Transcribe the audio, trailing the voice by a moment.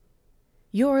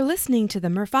You're listening to the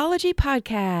Murphology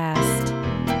Podcast.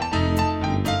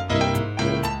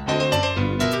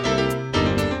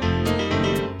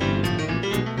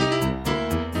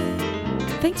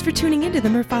 Thanks for tuning into the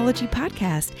Murphology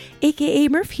Podcast, aka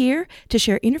Murph here to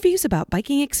share interviews about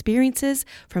biking experiences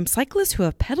from cyclists who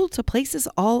have pedaled to places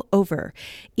all over.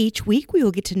 Each week we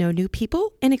will get to know new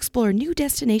people and explore new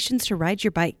destinations to ride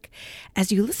your bike.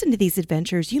 As you listen to these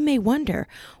adventures, you may wonder,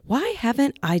 why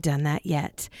haven't I done that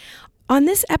yet? On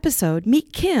this episode,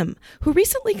 meet Kim, who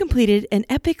recently completed an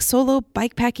epic solo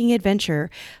bikepacking adventure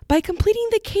by completing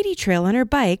the Katy Trail on her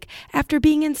bike after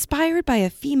being inspired by a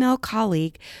female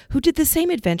colleague who did the same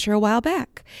adventure a while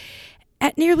back.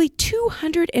 At nearly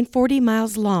 240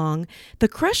 miles long, the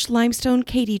crushed limestone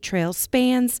Katy Trail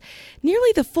spans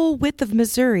nearly the full width of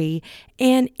Missouri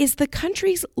and is the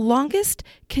country's longest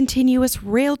continuous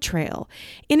rail trail,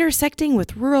 intersecting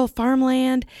with rural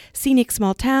farmland, scenic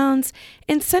small towns,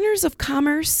 and centers of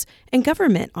commerce and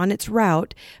government on its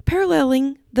route,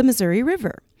 paralleling the Missouri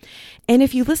River. And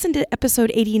if you listen to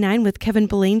episode 89 with Kevin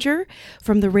Belanger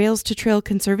from the Rails to Trail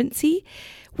Conservancy,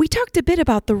 we talked a bit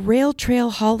about the Rail Trail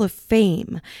Hall of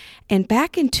Fame, and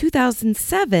back in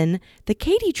 2007, the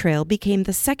Katy Trail became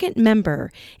the second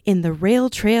member in the Rail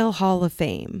Trail Hall of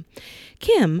Fame.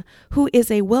 Kim, who is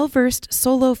a well-versed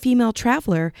solo female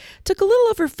traveler, took a little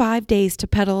over 5 days to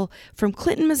pedal from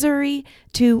Clinton, Missouri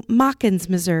to Mockins,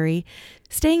 Missouri,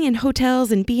 staying in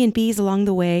hotels and B&Bs along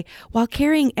the way while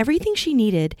carrying everything she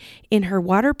needed in her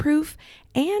waterproof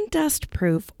and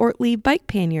dustproof Ortlieb bike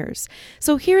panniers.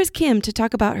 So here is Kim to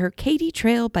talk about her Katy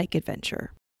Trail bike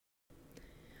adventure.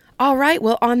 All right,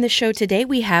 well, on the show today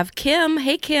we have Kim.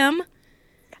 Hey, Kim.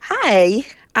 Hi.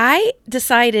 I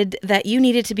decided that you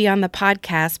needed to be on the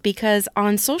podcast because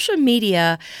on social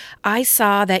media, I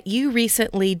saw that you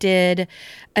recently did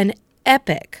an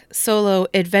epic solo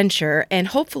adventure, and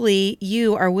hopefully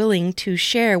you are willing to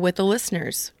share with the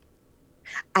listeners.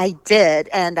 I did,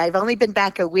 and I've only been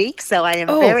back a week, so I am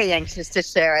very anxious to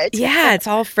share it. Yeah, it's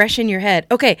all fresh in your head.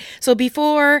 Okay, so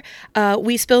before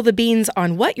we spill the beans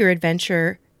on what your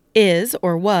adventure is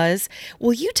or was,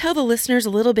 will you tell the listeners a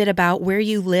little bit about where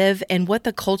you live and what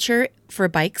the culture for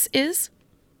bikes is?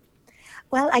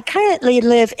 Well, I currently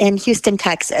live in Houston,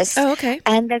 Texas. Oh, okay.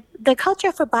 And the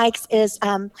culture for bikes is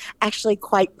actually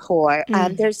quite poor.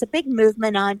 There's a big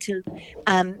movement on to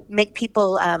make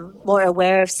people more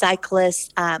aware of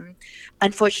cyclists.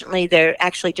 Unfortunately,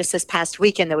 just this past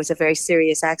weekend, there was a very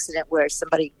serious accident where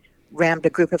somebody rammed a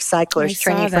group of cyclists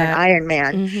training for an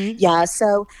Ironman. Mm-hmm. Yeah,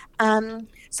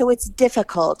 so it's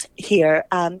difficult here.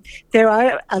 There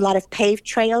are a lot of paved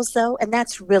trails, though, and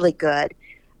that's really good.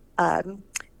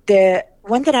 The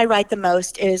one that I ride the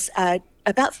most is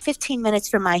about 15 minutes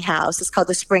from my house. It's called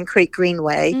the Spring Creek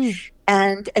Greenway.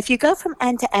 And if you go from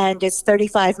end to end, it's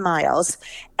 35 miles.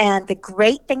 And the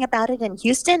great thing about it in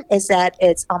Houston is that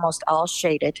it's almost all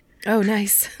shaded. Oh,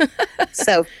 nice.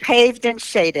 So paved and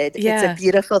shaded. Yeah. It's a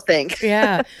beautiful thing.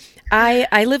 Yeah.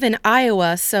 I live in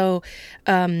Iowa, so,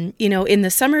 in the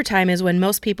summertime is when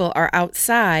most people are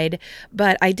outside,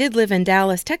 but I did live in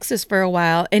Dallas, Texas for a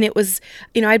while, and it was,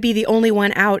 I'd be the only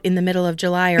one out in the middle of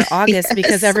July or August Yes.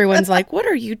 because everyone's like, what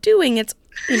are you doing? It's,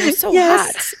 so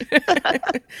Yes.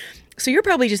 hot. So you're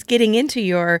probably just getting into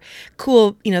your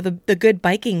cool, the good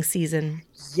biking season.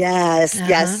 Yes, Uh-huh.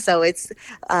 yes. So it's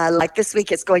like this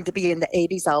week, it's going to be in the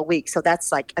 80s all week. So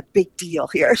that's like a big deal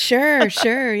here.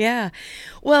 Sure, yeah.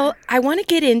 Well, I want to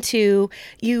get into,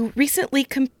 you recently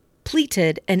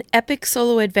completed an epic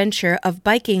solo adventure of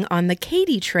biking on the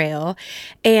Katy Trail,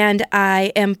 and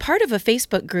I am part of a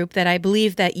Facebook group that I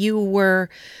believe that you were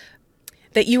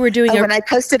doing when I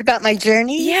posted about my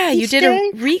journey. Yeah, you did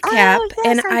day? a recap, Oh, yes,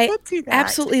 and I did do that.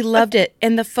 absolutely loved it.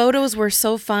 And the photos were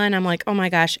so fun. I'm like, oh my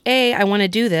gosh, A, I want to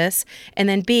do this, and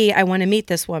then B, I want to meet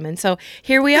this woman. So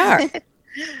here we are.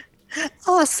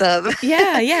 Awesome.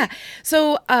 Yeah.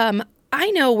 So I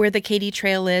know where the Katy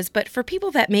Trail is, but for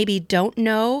people that maybe don't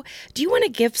know, do you want to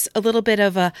give a little bit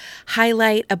of a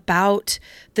highlight about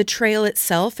the trail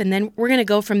itself? And then we're going to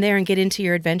go from there and get into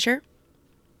your adventure.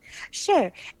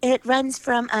 Sure. It runs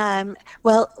from,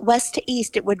 west to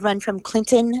east. It would run from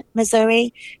Clinton,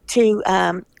 Missouri to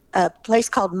a place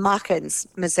called Mockins,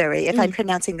 Missouri, if I'm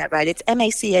pronouncing that right. It's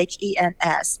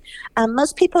Machens.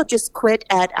 Most people just quit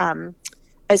at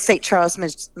St. Charles,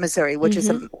 Missouri, which is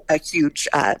a huge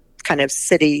kind of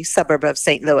city suburb of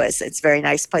St. Louis. It's a very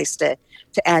nice place to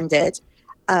end it.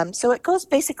 So it goes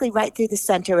basically right through the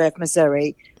center of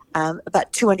Missouri.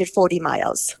 about 240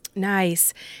 miles.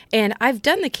 Nice. And I've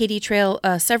done the Katy Trail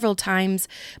several times,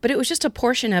 but it was just a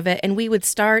portion of it. And we would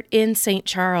start in St.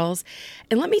 Charles.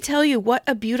 And let me tell you what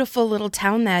a beautiful little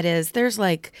town that is. There's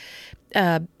like,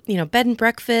 bed and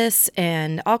breakfasts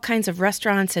and all kinds of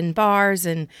restaurants and bars.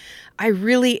 And I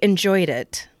really enjoyed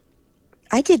it.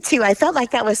 I did too. I felt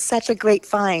like that was such a great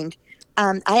find.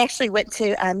 I actually went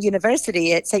to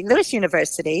university at St. Louis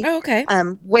University. Oh, okay.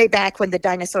 Way back when the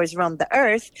dinosaurs roamed the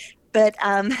earth. But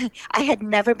I had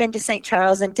never been to St.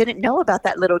 Charles and didn't know about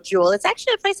that little jewel. It's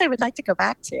actually a place I would like to go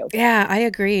back to. Yeah, I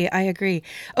agree.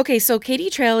 Okay, so Katy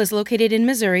Trail is located in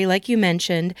Missouri, like you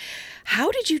mentioned. How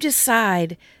did you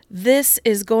decide this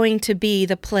is going to be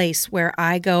the place where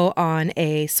I go on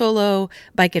a solo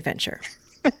bike adventure?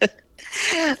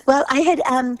 Well, I had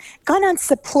gone on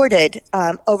supported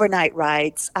overnight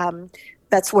rides.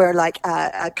 That's where like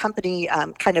a company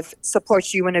kind of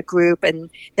supports you in a group, and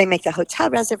they make the hotel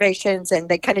reservations and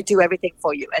they kind of do everything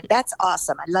for you. And that's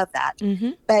awesome. I love that.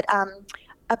 Mm-hmm. But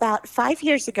about 4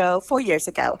 years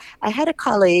ago, I had a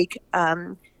colleague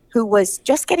who was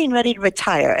just getting ready to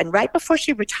retire. And right before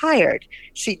she retired,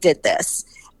 she did this.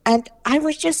 And I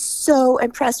was just so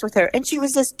impressed with her. And she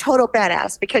was this total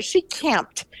badass because she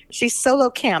camped. She solo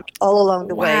camped all along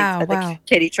the way to the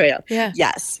Katy Trail. Yeah.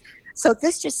 Yes. So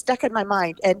this just stuck in my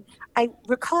mind. And I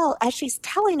recall as she's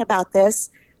telling about this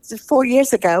 4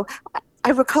 years ago,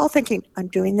 I recall thinking, I'm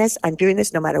doing this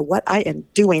no matter what, I am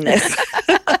doing this.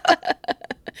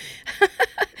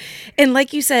 And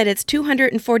like you said, it's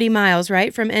 240 miles,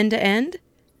 right? From end to end?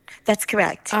 That's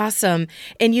correct. Awesome.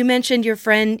 And you mentioned your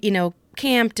friend,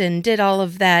 camped and did all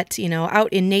of that,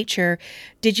 out in nature.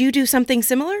 Did you do something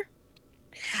similar?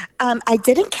 I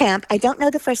didn't camp. I don't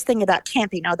know the first thing about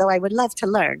camping, although I would love to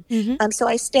learn. Mm-hmm. So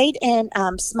I stayed in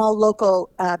small local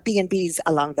B&Bs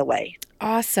along the way.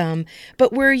 Awesome.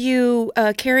 But were you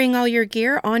carrying all your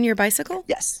gear on your bicycle?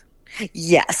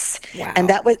 Yes. Wow. And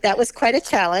that was quite a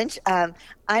challenge.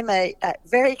 I'm a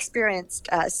very experienced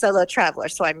solo traveler,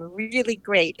 so I'm really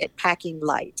great at packing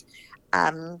light.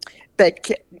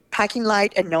 But packing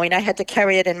light and knowing I had to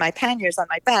carry it in my panniers on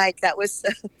my bag, that was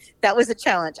a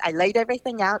challenge. I laid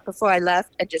everything out before I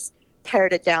left and just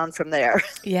pared it down from there.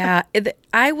 Yeah,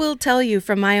 I will tell you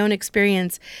from my own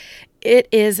experience, it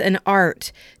is an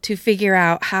art to figure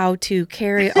out how to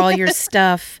carry all your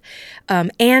stuff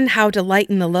and how to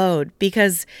lighten the load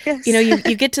because, yes.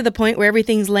 You get to the point where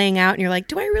everything's laying out and you're like,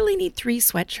 do I really need 3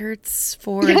 sweatshirts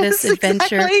for this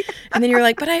adventure? Exactly. And then you're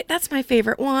like, but that's my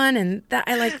favorite one. And that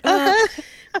I like,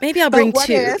 maybe I'll bring 2.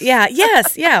 If? Yeah.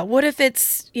 Yes. Yeah. What if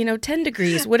it's, 10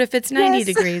 degrees? What if it's 90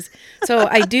 degrees? So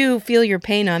I do feel your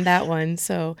pain on that one.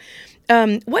 So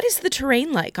what is the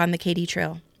terrain like on the Katy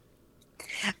Trail?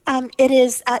 It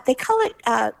is, they call it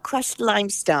crushed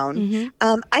limestone.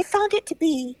 Mm-hmm. I found it to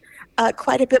be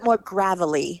quite a bit more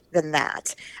gravelly than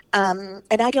that. And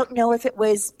I don't know if it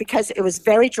was because it was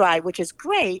very dry, which is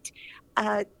great,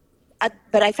 but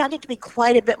I found it to be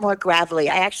quite a bit more gravelly.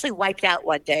 I actually wiped out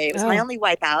one day. It was my only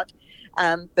wipe out.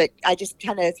 But I just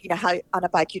kind of, how on a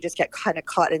bike you just get kind of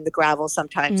caught in the gravel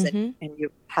sometimes and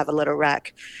you have a little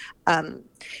wreck.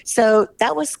 So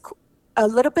that was a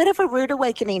little bit of a rude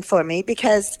awakening for me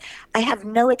because I have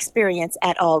no experience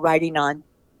at all riding on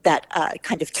that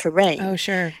kind of terrain. Oh,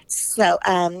 sure. So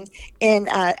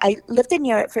I lived in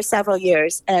Europe for several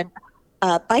years, and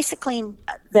bicycling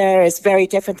there is very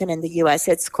different than in the U.S.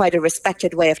 It's quite a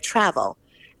respected way of travel,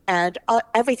 and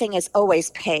everything is always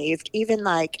paved, even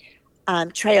like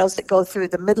trails that go through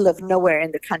the middle of nowhere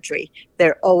in the country.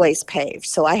 They're always paved.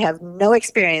 So I have no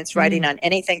experience riding on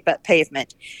anything but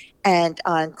pavement. And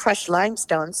on crushed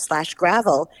limestone /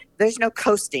 gravel, there's no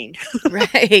coasting.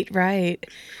 Right.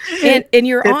 And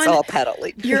it's all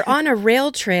pedaling. You're on a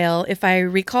rail trail, if I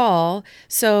recall.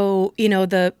 So,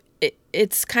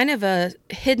 it's kind of a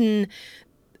hidden,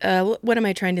 what am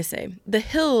I trying to say? The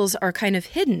hills are kind of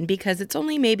hidden because it's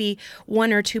only maybe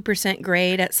 1 or 2%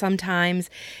 grade at some times.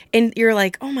 And you're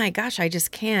like, oh my gosh, I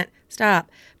just can't stop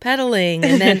pedaling.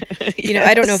 And then, Yes.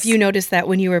 I don't know if you noticed that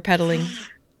when you were pedaling.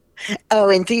 Oh,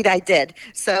 indeed I did.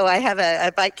 So I have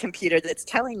a bike computer that's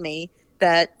telling me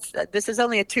that this is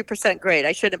only a 2% grade.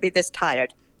 I shouldn't be this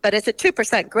tired. But it's a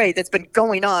 2% grade that's been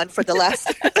going on for the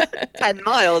last 10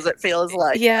 miles, it feels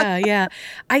like. Yeah.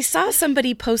 I saw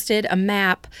somebody posted a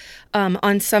map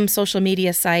on some social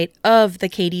media site of the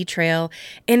Katy Trail,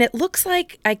 and it looks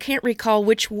like, I can't recall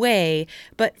which way,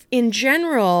 but in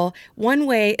general, one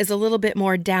way is a little bit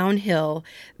more downhill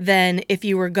than if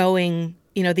you were going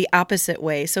the opposite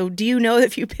way. So do you know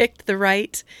if you picked the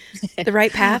right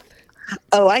path?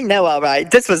 Oh, I know. All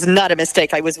right. This was not a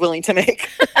mistake I was willing to make.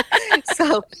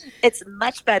 So it's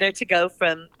much better to go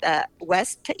from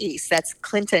west to east. That's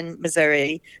Clinton,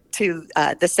 Missouri, to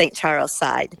the St. Charles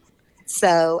side.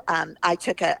 So I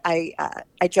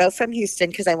drove from Houston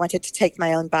because I wanted to take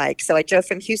my own bike. So I drove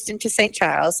from Houston to St.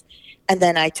 Charles, and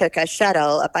then I took a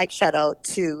bike shuttle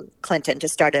to Clinton to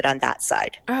start it on that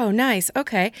side. Oh, nice.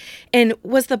 Okay. And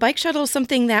was the bike shuttle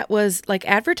something that was like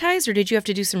advertised, or did you have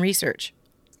to do some research?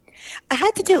 I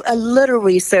had to do a little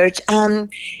research.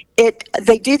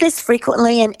 They do this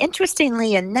frequently, and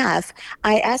interestingly enough,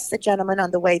 I asked the gentleman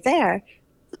on the way there,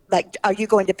 like, are you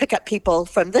going to pick up people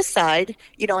from this side,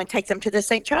 and take them to the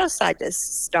St. Charles side to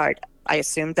start? I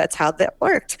assumed that's how that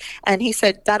worked. And he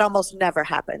said that almost never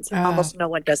happens. Almost no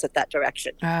one does it that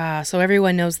direction. So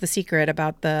everyone knows the secret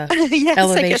about the yes,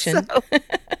 elevation. I guess so.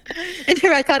 And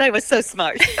here I thought I was so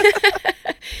smart.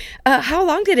 How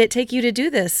long did it take you to do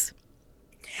this?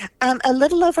 A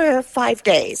little over 5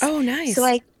 days. Oh, nice. So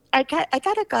I got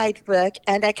a guidebook,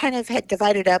 and I kind of had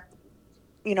divided up,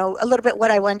 a little bit what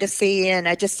I wanted to see, and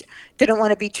I just didn't want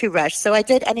to be too rushed. So I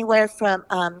did anywhere from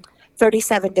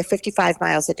 37 to 55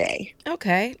 miles a day.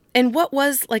 Okay. And what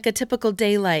was like a typical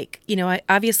day like?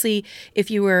 Obviously,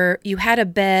 if you had a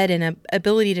bed and an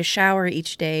ability to shower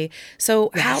each day.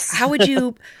 So yes. how would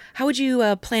you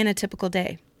plan a typical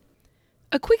day?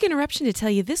 A quick interruption to tell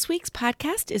you this week's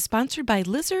podcast is sponsored by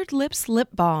Lizard Lips Lip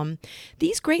Balm.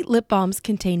 These great lip balms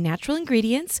contain natural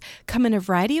ingredients, come in a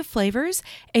variety of flavors,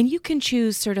 and you can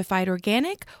choose certified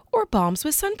organic or balms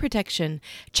with sun protection.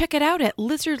 Check it out at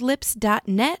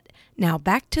lizardlips.net. Now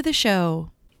back to the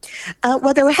show.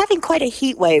 Well, they were having quite a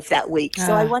heat wave that week,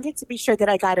 so I wanted to be sure that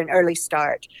I got an early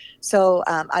start. So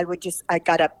I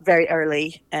got up very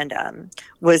early and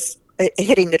was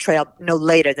hitting the trail no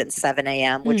later than 7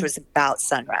 a.m., which was about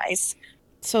sunrise.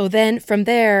 So then from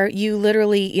there, you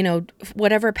literally,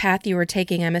 whatever path you were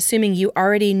taking, I'm assuming you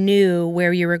already knew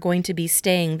where you were going to be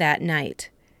staying that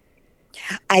night.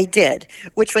 I did,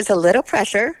 which was a little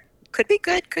pressure. Could be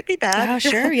good, could be bad. Oh,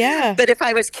 sure, yeah. But if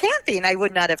I was camping, I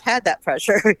would not have had that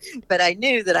pressure. But I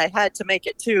knew that I had to make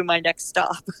it to my next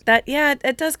stop.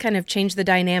 It does kind of change the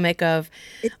dynamic of,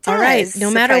 it does, all right, no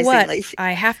matter what,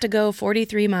 I have to go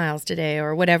 43 miles today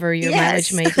or whatever your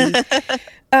mileage may be.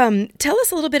 Tell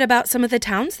us a little bit about some of the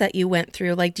towns that you went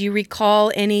through. Like, do you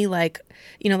recall any, like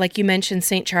you mentioned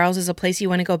St. Charles is a place you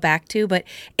want to go back to, but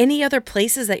any other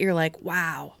places that you're like,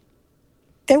 wow?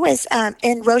 There was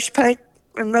in Rocheport,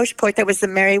 there was the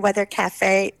Meriwether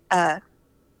Cafe. I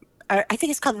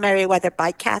think it's called Meriwether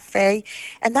Bike Cafe.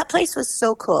 And that place was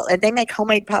so cool. And they make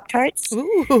homemade Pop-Tarts.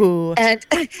 Ooh. And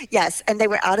yes, and they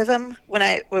were out of them when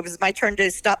it was my turn to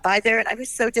stop by there. And I was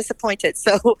so disappointed.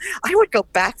 So I would go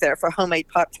back there for homemade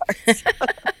Pop-Tarts.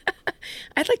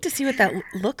 I'd like to see what that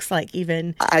looks like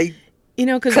even.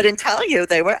 Because couldn't tell you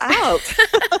they were out.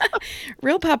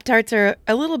 Real Pop-Tarts are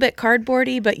a little bit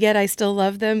cardboardy, but yet I still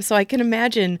love them. So I can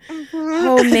imagine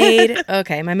homemade.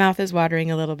 Okay, my mouth is watering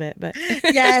a little bit, but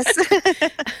yes.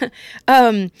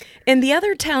 And the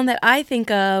other town that I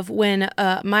think of when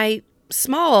my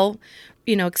small,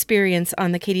 experience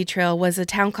on the Katy Trail was a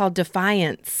town called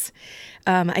Defiance.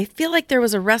 I feel like there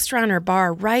was a restaurant or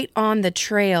bar right on the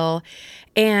trail.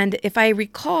 And if I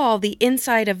recall, the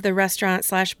inside of the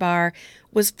restaurant/bar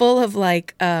was full of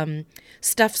like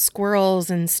stuffed squirrels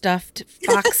and stuffed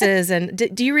foxes. And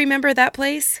do you remember that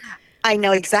place? I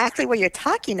know exactly what you're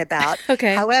talking about.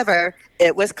 Okay. However,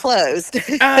 it was closed.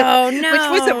 Oh, no.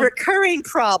 Which was a recurring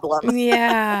problem.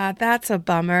 Yeah, that's a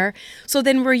bummer. So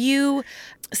then were you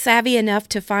savvy enough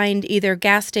to find either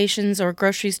gas stations or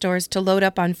grocery stores to load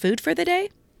up on food for the day?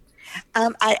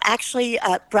 I actually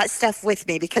brought stuff with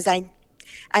me because I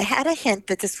had a hint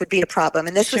that this would be a problem.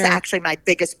 And this was actually my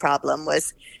biggest problem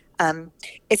was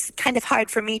it's kind of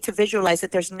hard for me to visualize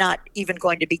that there's not even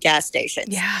going to be gas stations.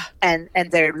 Yeah. And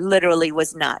there literally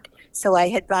was not. So I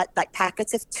had brought like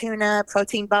packets of tuna,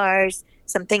 protein bars,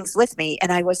 some things with me.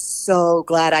 And I was so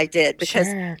glad I did because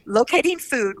locating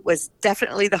food was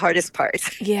definitely the hardest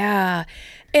part. Yeah.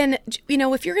 And,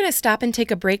 if you're going to stop and take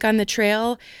a break on the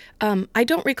trail, I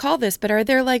don't recall this, but are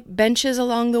there like benches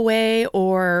along the way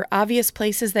or obvious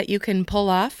places that you can pull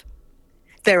off?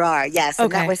 There are, yes. Okay.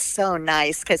 And that was so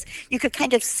nice because you could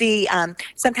kind of see,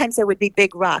 sometimes there would be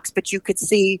big rocks, but you could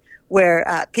see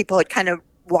where people had kind of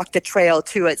walked the trail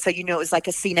to it. So, it was like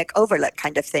a scenic overlook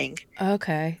kind of thing.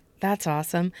 Okay. That's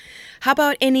awesome. How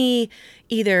about any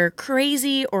either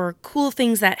crazy or cool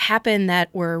things that happened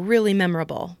that were really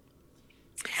memorable?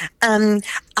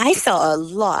 I saw a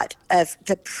lot of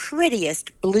the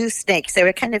prettiest blue snakes. They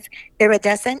were kind of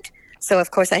iridescent. So, of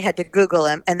course, I had to Google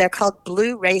them. And they're called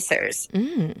blue racers.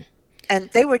 Mm. And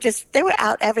they were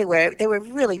out everywhere. They were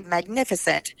really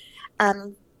magnificent.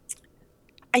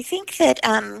 I think that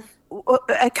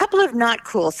a couple of not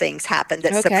cool things happened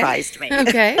that Okay. surprised me.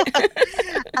 Okay.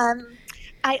 um,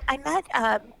 I met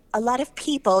a lot of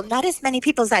people, not as many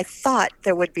people as I thought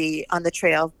there would be on the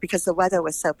trail because the weather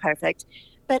was so perfect.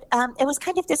 But it was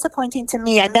kind of disappointing to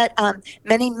me. I met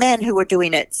many men who were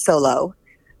doing it solo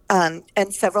and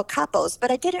several couples,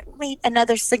 but I didn't meet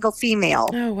another single female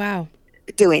Oh, wow.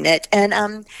 doing it.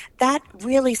 And that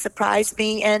really surprised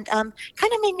me and kind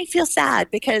of made me feel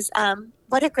sad because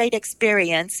what a great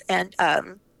experience. And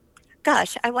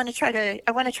gosh, I want to try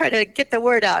to get the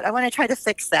word out. I want to try to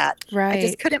fix that. I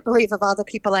just Right. couldn't believe of all the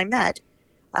people I met,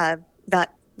 uh,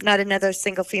 not not another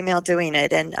single female doing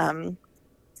it, and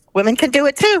women can do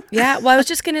it too. Yeah. Well, I was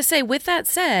just going to say, with that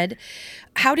said,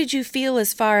 how did you feel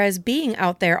as far as being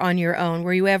out there on your own?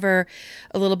 Were you ever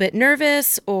a little bit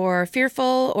nervous or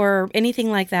fearful or anything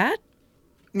like that?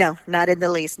 No, not in the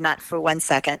least, not for 1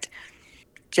 second.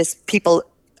 Just people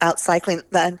out cycling,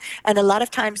 and a lot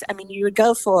of times, I mean, you would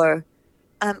go for.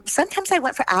 Sometimes I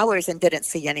went for hours and didn't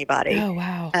see anybody, Oh,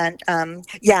 wow. and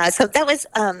yeah, so that was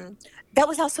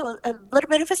also a little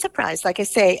bit of a surprise. Like I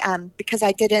say, because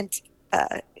I didn't.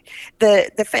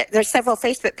 There's several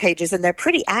Facebook pages and they're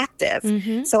pretty active,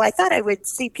 Mm-hmm. so I thought I would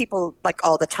see people like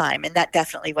all the time, and that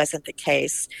definitely wasn't the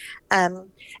case. Um,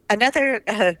 Another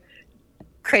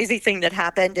crazy thing that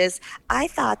happened is I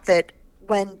thought that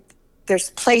when there's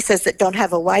places that don't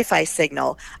have a Wi-Fi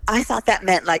signal, I thought that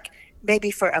meant like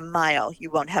maybe for a mile you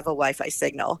won't have a Wi-Fi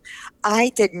signal.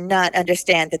 I did not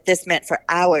understand that this meant for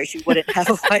hours you wouldn't have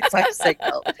a Wi-Fi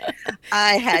signal.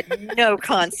 I had no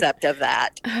concept of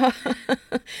that.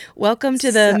 Welcome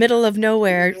to the So, middle of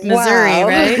nowhere, Missouri, wow.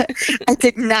 right? I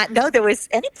did not know there was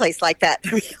any place like that,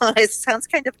 to be honest. Sounds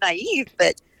kind of naive,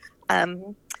 but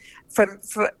um, from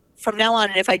from now on,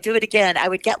 and if I do it again, I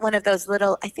would get one of those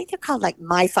little, I think they're called like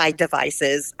MiFi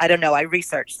devices. I don't know. I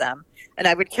researched them and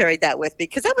I would carry that with me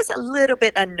because that was a little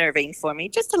bit unnerving for me,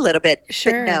 just a little bit. But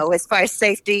Sure. no, as far as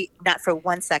safety, not for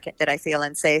 1 second did I feel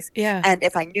unsafe. Yeah. And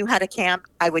if I knew how to camp,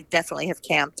 I would definitely have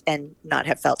camped and not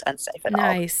have felt unsafe at all.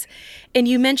 Nice. And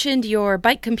you mentioned your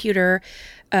bike computer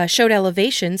showed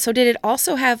elevation. So did it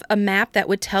also have a map that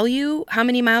would tell you how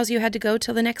many miles you had to go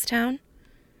till the next town?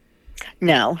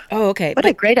 No. Oh, okay. What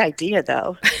a great idea,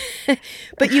 though.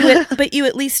 But you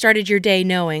at least started your day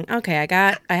knowing, okay,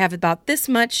 I have about this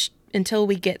much until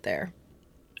we get there.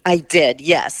 I did,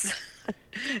 yes.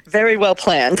 Very well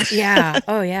planned. Yeah.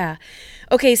 Oh, yeah.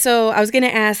 Okay, so I was going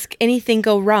to ask, anything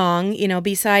go wrong,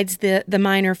 besides the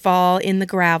minor fall in the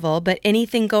gravel, but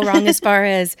anything go wrong as far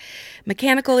as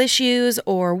mechanical issues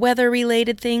or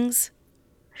weather-related things?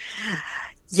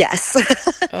 Yes.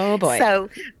 Oh, boy. So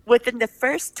within the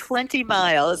first 20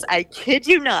 miles, I kid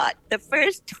you not, the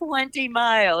first 20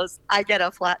 miles, I get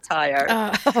a flat tire.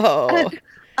 Oh.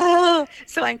 Oh,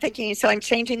 so I'm thinking, so I'm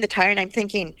changing the tire and I'm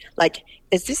thinking, like,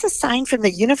 is this a sign from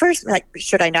the universe? Like,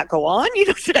 should I not go on?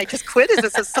 Should I just quit? Is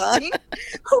this a sign?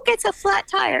 Who gets a flat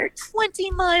tire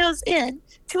 20 miles in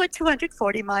to a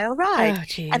 240-mile ride? Oh,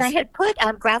 geez. And I had put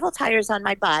gravel tires on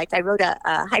my bike. I rode a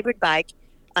hybrid bike.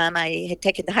 I had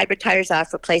taken the hybrid tires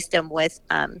off, replaced them with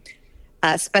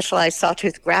specialized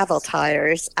sawtooth gravel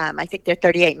tires. I think they're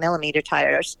 38 millimeter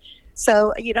tires.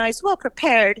 So, I was well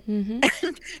prepared Mm-hmm.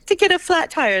 to get a flat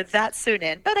tire that soon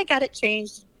in, but I got it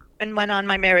changed and went on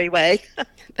my merry way.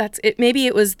 That's it. Maybe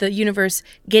it was the universe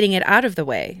getting it out of the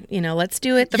way. Let's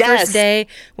do it the Yes. first day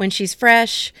when she's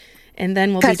fresh, and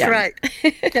then we'll That's be done. right.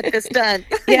 Get this done.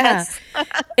 Yeah. Yes.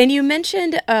 And you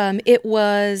mentioned it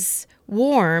was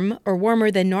warm or warmer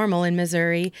than normal in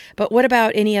Missouri, but what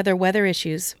about any other weather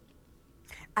issues?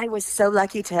 I was so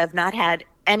lucky to have not had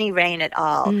any rain at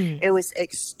all. Mm. It was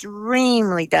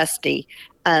extremely dusty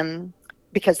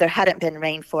because there hadn't been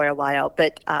rain for a while,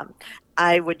 but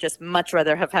I would just much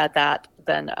rather have had that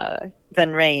than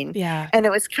rain. Yeah. And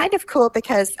it was kind of cool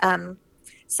because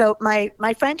so my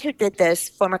friend who did this,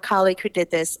 former colleague who did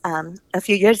this a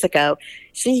few years ago,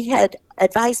 she had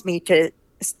advised me to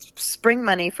spring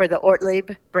money for the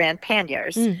Ortlieb brand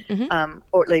panniers. Mm-hmm.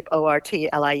 Ortlieb, Ortlieb.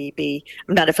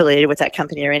 I'm not affiliated with that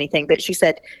company or anything, but she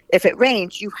said if it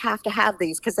rains, you have to have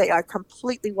these because they are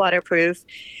completely waterproof.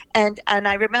 And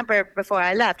I remember before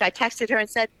I left, I texted her and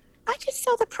said, I just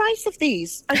saw the price of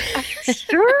these. Are you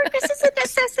sure this is a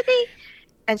necessity?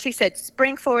 And she said,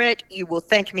 spring for it. You will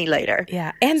thank me later.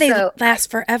 Yeah. And they So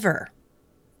last forever.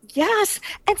 Yes.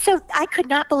 And so I could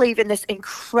not believe in this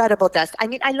incredible dust. I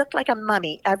mean, I looked like a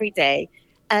mummy every day.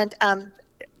 And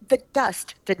the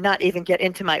dust did not even get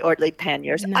into my Ortlieb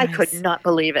panniers. I could Nice. not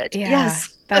believe it. Yeah,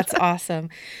 Yes. that's awesome.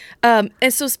 And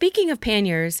so speaking of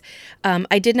panniers,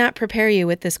 I did not prepare you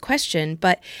with this question,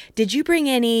 but did you bring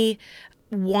any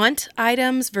want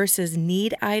items versus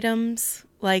need items?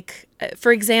 Like,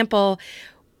 for example,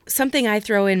 something I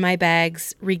throw in my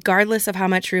bags, regardless of how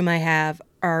much room I have,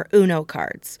 are Uno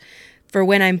cards for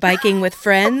when I'm biking with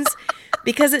friends.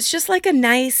 Because it's just like a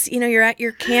nice, you're at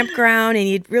your campground and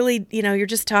you'd really, you're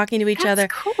just talking to each other.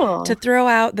 Cool. To throw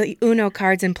out the Uno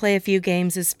cards and play a few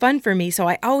games is fun for me. So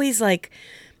I always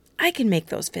I can make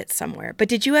those fit somewhere. But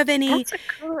did you have any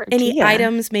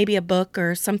items, maybe a book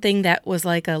or something that was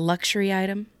like a luxury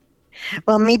item?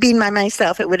 Well, me being by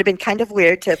myself, it would have been kind of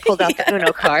weird to pull out the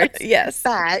Uno cards. Yes.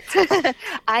 But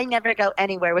I never go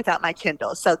anywhere without my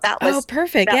Kindle. So that was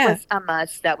perfect. That was a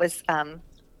must. That was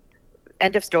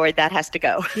end of story. That has to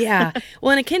go. Yeah.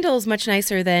 Well, and a Kindle is much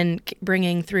nicer than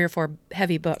bringing 3 or 4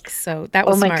 heavy books. So that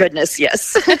was smart. Goodness,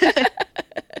 yes.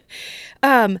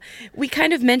 We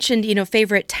kind of mentioned,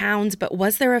 favorite towns, but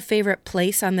was there a favorite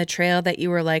place on the trail that you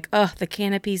were like, oh, the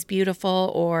canopy's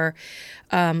beautiful? Or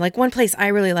like one place I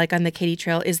really like on the Katy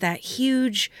Trail is that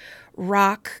huge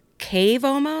rock cave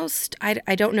almost.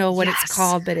 I don't know what it's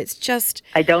called, but it's just...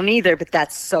 I don't either, but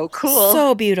that's so cool.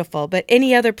 So beautiful. But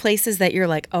any other places that you're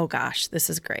like, oh gosh, this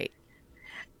is great?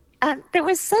 There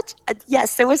was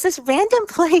there was this random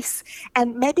place,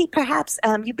 and maybe perhaps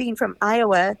you being from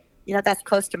Iowa, that's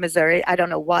close to Missouri. I don't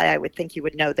know why I would think you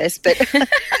would know this, but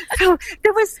so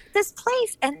there was this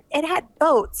place, and it had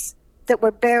boats that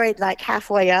were buried like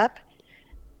halfway up,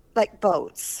 like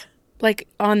boats. Like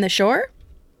on the shore?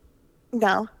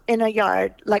 No, in a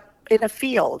yard, like in a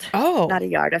field. Oh. Not a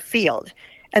yard, a field.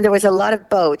 And there was a lot of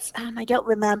boats. I don't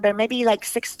remember, maybe like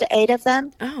 6 to 8 of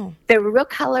them. Oh. They were real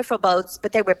colorful boats,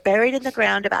 but they were buried in the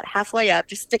ground about halfway up,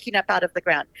 just sticking up out of the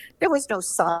ground. There was no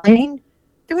sign.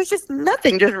 There was just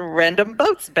nothing, just random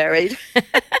boats buried.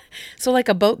 So like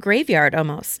a boat graveyard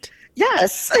almost.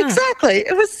 Yes, exactly.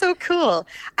 It was so cool.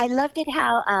 I loved it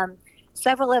how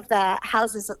several of the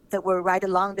houses that were right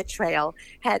along the trail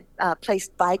had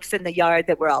placed bikes in the yard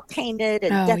that were all painted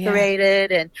and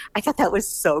decorated. Yeah. And I thought that was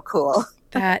so cool.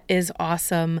 That is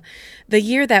awesome. The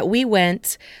year that we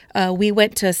went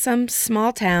to some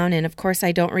small town, and of course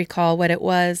I don't recall what it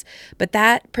was, but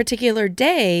that particular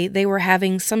day they were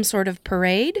having some sort of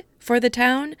parade for the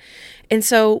town. And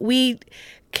so we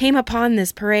came upon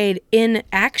this parade in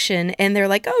action, and they're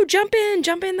like, oh, jump in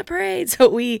the parade. So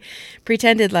we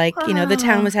pretended like, the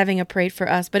town was having a parade for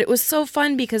us. But it was so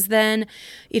fun because then,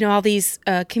 all these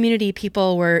community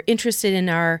people were interested in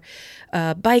our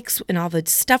bikes and all the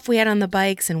stuff we had on the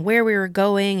bikes and where we were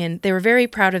going. And they were very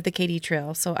proud of the Katy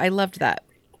Trail. So I loved that.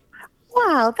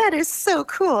 Wow, that is so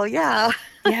cool. Yeah.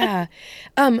 Yeah.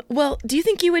 Well, do you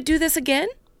think you would do this again?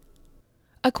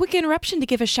 A quick interruption to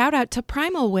give a shout out to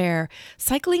Primal Wear.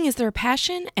 Cycling is their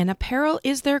passion and apparel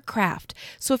is their craft.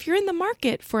 So if you're in the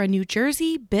market for a new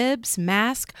jersey, bibs,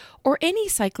 mask, or any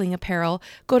cycling apparel,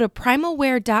 go to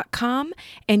primalwear.com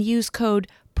and use code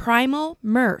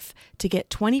PRIMALMURPH to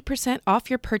get 20% off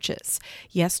your purchase.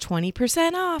 Yes,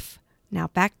 20% off. Now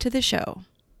back to the show.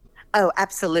 Oh,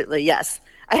 absolutely. Yes.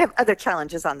 I have other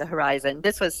challenges on the horizon.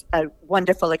 This was a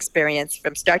wonderful experience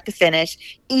from start to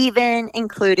finish, even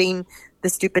including the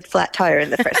stupid flat tire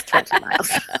in the first 20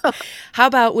 miles. How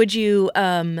about would you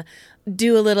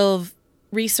do a little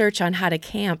research on how to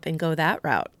camp and go that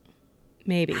route?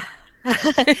 Maybe.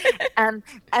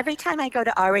 Every time I go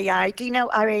to REI, do you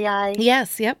know REI?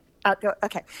 Yes, yep. Outdoor.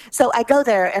 Okay. So I go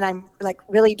there and I'm like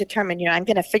really determined, I'm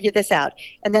going to figure this out.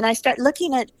 And then I start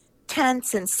looking at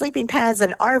tents and sleeping pads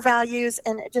and R values,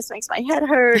 and it just makes my head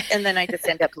hurt, and then I just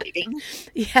end up leaving.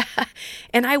 Yeah.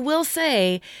 And I will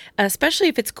say, especially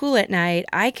if it's cool at night,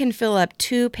 I can fill up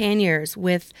 2 panniers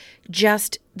with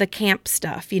just the camp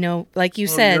stuff, like you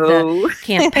said, the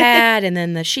camp pad and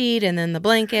then the sheet and then the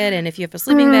blanket, and if you have a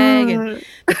sleeping bag and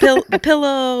the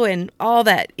pillow and all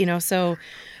that, so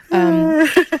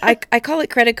I call it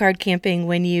credit card camping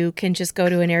when you can just go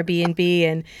to an Airbnb,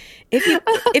 and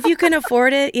if you can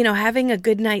afford it, having a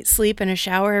good night's sleep and a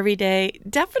shower every day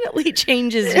definitely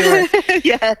changes your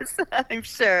yes, I'm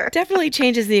sure. Definitely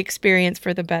changes the experience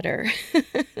for the better.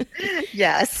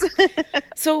 Yes.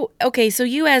 So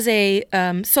you as a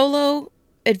solo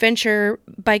adventure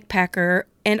bike packer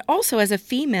and also as a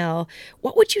female,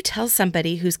 what would you tell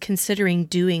somebody who's considering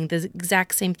doing the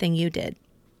exact same thing you did?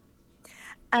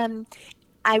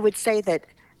 I would say that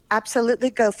absolutely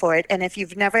go for it. And if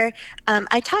you've never,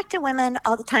 I talk to women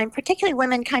all the time, particularly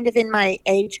women kind of in my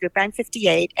age group. I'm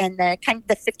 58 and the kind of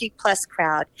the 50 plus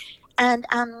crowd. And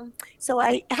so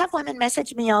I have women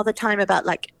message me all the time about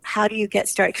like, how do you get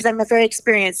started? Because I'm a very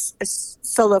experienced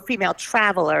solo female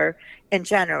traveler in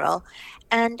general.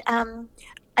 And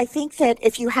I think that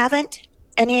if you haven't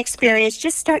any experience,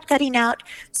 just start cutting out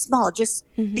small. Just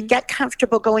get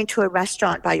comfortable going to a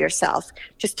restaurant by yourself.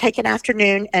 Just take an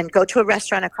afternoon and go to a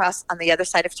restaurant across on the other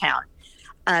side of town.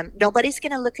 Nobody's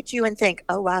going to look at you and think,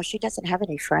 oh, wow, she doesn't have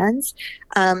any friends.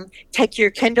 Take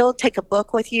your Kindle, take a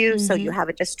book with you so you have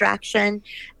a distraction.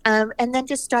 And then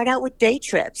just start out with day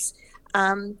trips.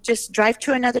 Just drive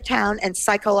to another town and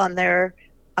cycle on the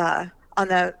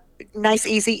nice,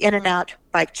 easy in and out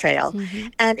bike trail.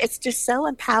 And it's just so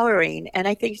empowering. And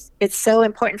I think it's so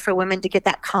important for women to get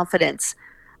that confidence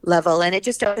level, and it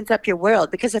just opens up your world.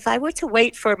 Because if I were to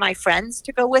wait for my friends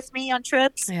to go with me on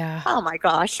trips, oh my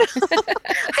gosh,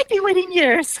 I'd be waiting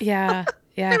years. Yeah.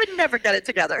 I would never get it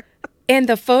together. And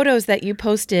the photos that you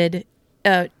posted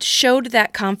showed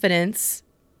that confidence.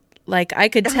 Like, I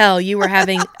could tell you were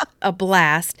having a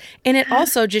blast. And it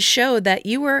also just showed that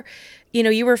you were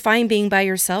fine being by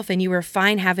yourself, and you were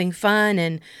fine having fun.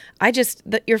 And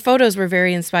your photos were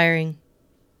very inspiring.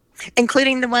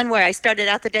 Including the one where I started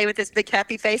out the day with this big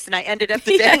happy face, and I ended up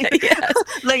the day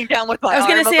laying down with my arm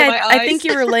over my eyes. I was going to say, I think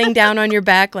you were laying down on your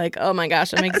back like, oh my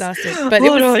gosh, I'm exhausted. But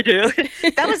what do I do?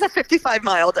 That was a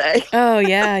 55-mile day. Oh,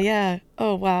 yeah.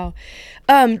 Oh, wow.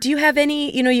 Do you have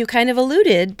any, you kind of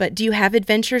alluded, but do you have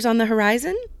adventures on the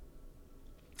horizon?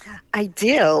 I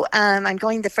do. I'm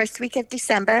going the first week of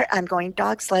December. I'm going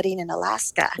dog sledding in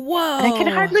Alaska. Whoa. And I can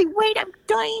hardly wait. I'm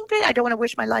dying. I don't want to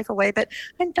wish my life away, but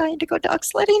I'm dying to go dog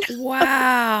sledding.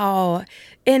 Wow.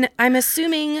 And I'm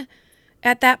assuming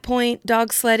at that point,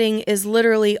 dog sledding is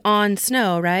literally on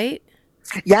snow, right?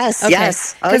 Yes, okay.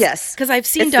 Yes. Oh, yes. Because I've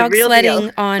seen dog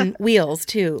sledding on wheels,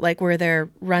 too, like where they're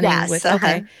running with.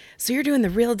 Okay. So you're doing the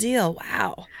real deal.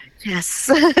 Wow. Yes.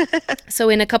 So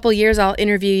in a couple years, I'll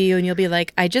interview you and you'll be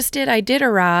like, I did a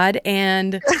rod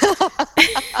and.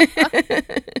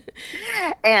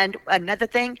 And another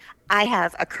thing, I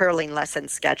have a curling lesson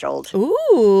scheduled.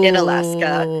 Ooh. In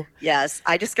Alaska. Yes.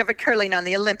 I discovered curling on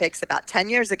the Olympics about 10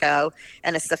 years ago,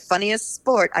 and it's the funniest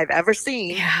sport I've ever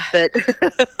seen. Yeah. But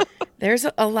there's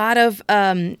a lot of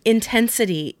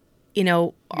intensity,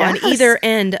 on either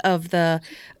end of the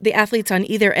athletes on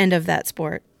either end of that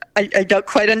sport. I don't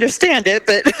quite understand it,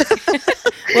 but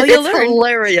well, you'll learn.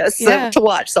 Hilarious to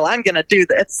watch, so I'm going to do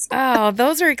this. Oh,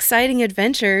 those are exciting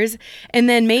adventures. And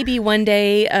then maybe one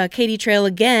day Katy Trail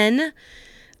again.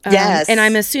 Yes. And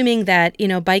I'm assuming that,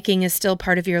 biking is still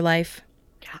part of your life.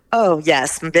 Oh,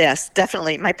 yes,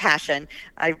 definitely. My passion.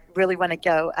 I really want to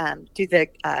go do the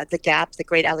Gap, the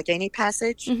Great Allegheny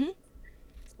Passage,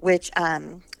 which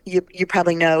you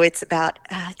probably know. It's about,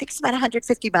 I think it's about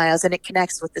 150 miles, and it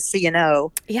connects with the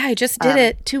C&O. Yeah, I just did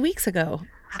it 2 weeks ago.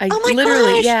 Oh my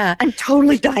gosh. Yeah. I'm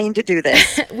totally dying to do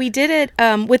this. We did it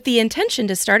with the intention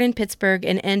to start in Pittsburgh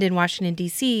and end in Washington,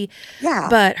 D.C. Yeah.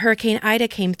 But Hurricane Ida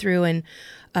came through and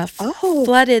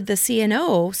flooded the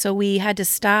C&O. So we had to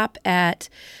stop at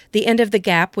the end of the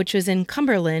Gap, which was in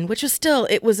Cumberland, which was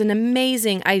it was an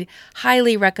amazing, I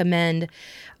highly recommend.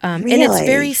 Really? And it's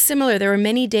very similar. There were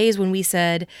many days when we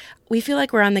said, we feel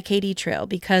like we're on the Katy Trail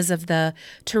because of the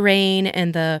terrain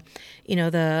and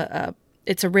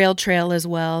it's a rail trail as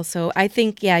well. So I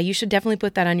think, you should definitely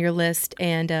put that on your list.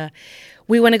 And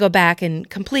we want to go back and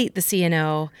complete the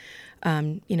C&O,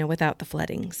 without the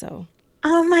flooding. So.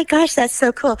 Oh my gosh, that's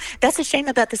so cool. That's a shame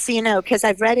about the C&O because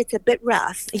I've read it's a bit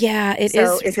rough. Yeah, it is.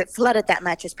 So if it flooded that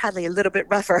much, it's probably a little bit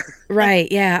rougher.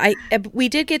 Right, yeah. We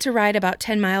did get to ride about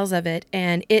 10 miles of it,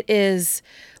 and it is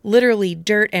literally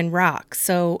dirt and rocks.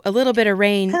 So a little bit of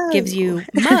rain gives you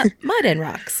mud and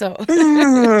rocks. So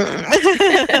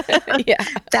yeah.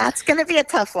 That's going to be a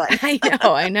tough one.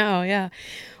 I know, yeah.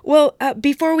 Well,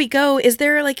 before we go, is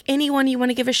there anyone you want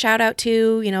to give a shout out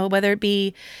to, whether it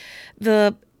be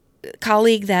the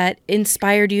colleague that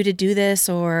inspired you to do this,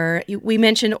 or we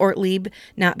mentioned Ortlieb,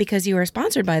 not because you are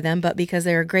sponsored by them, but because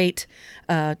they're a great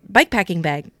bike packing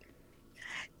bag.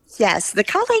 Yes, the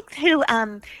colleague who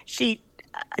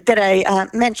that I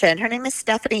mentioned, her name is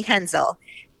Stephanie Hensel.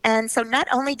 And so not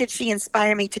only did she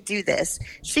inspire me to do this,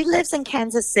 she lives in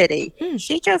Kansas City.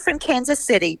 She drove from Kansas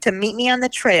City to meet me on the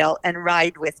trail and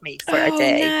ride with me for a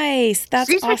day. Nice. That's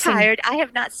She's awesome. retired. I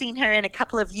have not seen her in a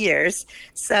couple of years.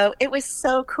 So it was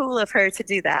so cool of her to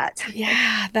do that.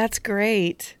 Yeah, that's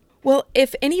great. Well,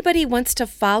 if anybody wants to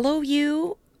follow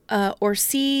you or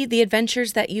see the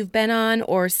adventures that you've been on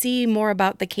or see more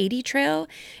about the Katy Trail,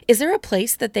 is there a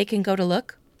place that they can go to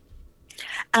look?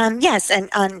 Yes, and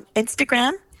on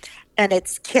Instagram. And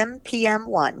it's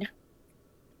KimPM1.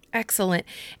 Excellent.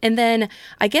 And then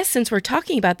I guess since we're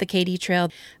talking about the Katy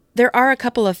Trail, there are a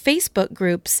couple of Facebook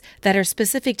groups that are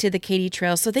specific to the Katy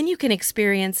Trail, so then you can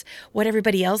experience what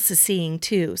everybody else is seeing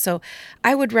too. So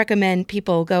I would recommend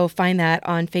people go find that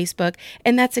on Facebook,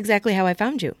 and that's exactly how I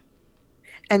found you.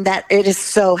 And that it is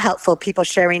so helpful, people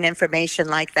sharing information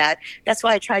like that. That's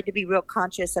why I tried to be real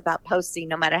conscious about posting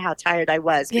no matter how tired I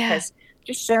was, because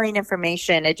just sharing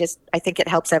information, I think it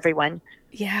helps everyone.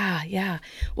 Yeah.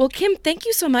 Well, Kim, thank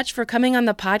you so much for coming on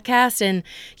the podcast. And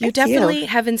you definitely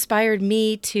have inspired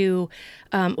me to,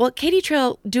 Katy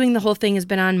Trail, doing the whole thing has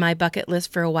been on my bucket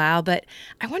list for a while, but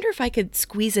I wonder if I could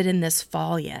squeeze it in this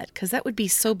fall yet, because that would be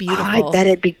so beautiful. Oh, I bet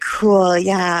it'd be cool.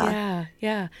 Yeah.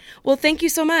 Yeah. Well, thank you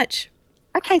so much.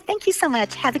 Okay. Thank you so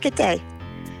much. Have a good day.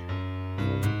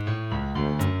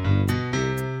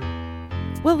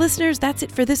 Well, listeners, that's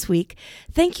it for this week.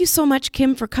 Thank you so much,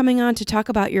 Kim, for coming on to talk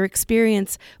about your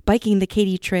experience biking the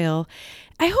Katy Trail.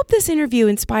 I hope this interview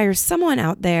inspires someone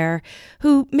out there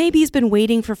who maybe has been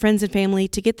waiting for friends and family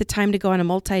to get the time to go on a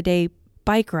multi-day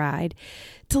bike ride,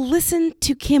 to listen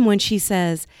to Kim when she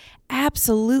says,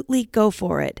 absolutely go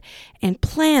for it and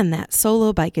plan that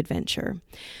solo bike adventure.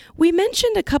 We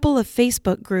mentioned a couple of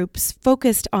Facebook groups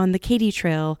focused on the Katy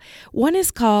Trail. One is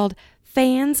called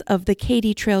Fans of the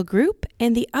Katy Trail Group,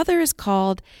 and the other is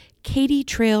called Katy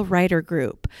Trail Rider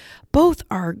Group. Both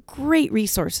are great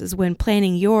resources when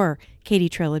planning your Katy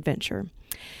Trail adventure.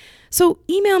 So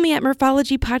email me at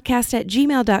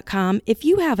murphologypodcast@gmail.com if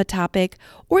you have a topic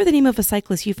or the name of a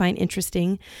cyclist you find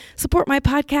interesting. Support my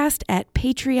podcast at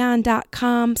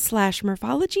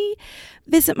patreon.com/murphology.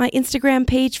 Visit my Instagram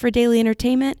page for daily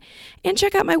entertainment, and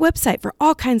check out my website for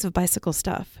all kinds of bicycle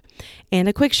stuff. And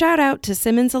a quick shout out to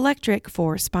Simmons Electric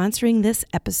for sponsoring this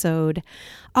episode.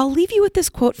 I'll leave you with this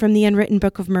quote from the Unwritten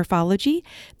Book of Murphology.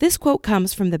 This quote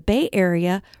comes from the Bay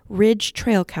Area Ridge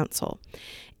Trail Council.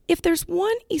 If there's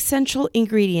one essential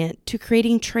ingredient to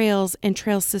creating trails and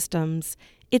trail systems,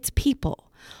 it's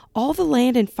people. All the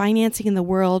land and financing in the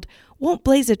world won't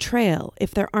blaze a trail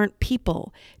if there aren't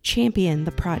people champion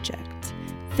the project.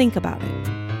 Think about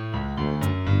it.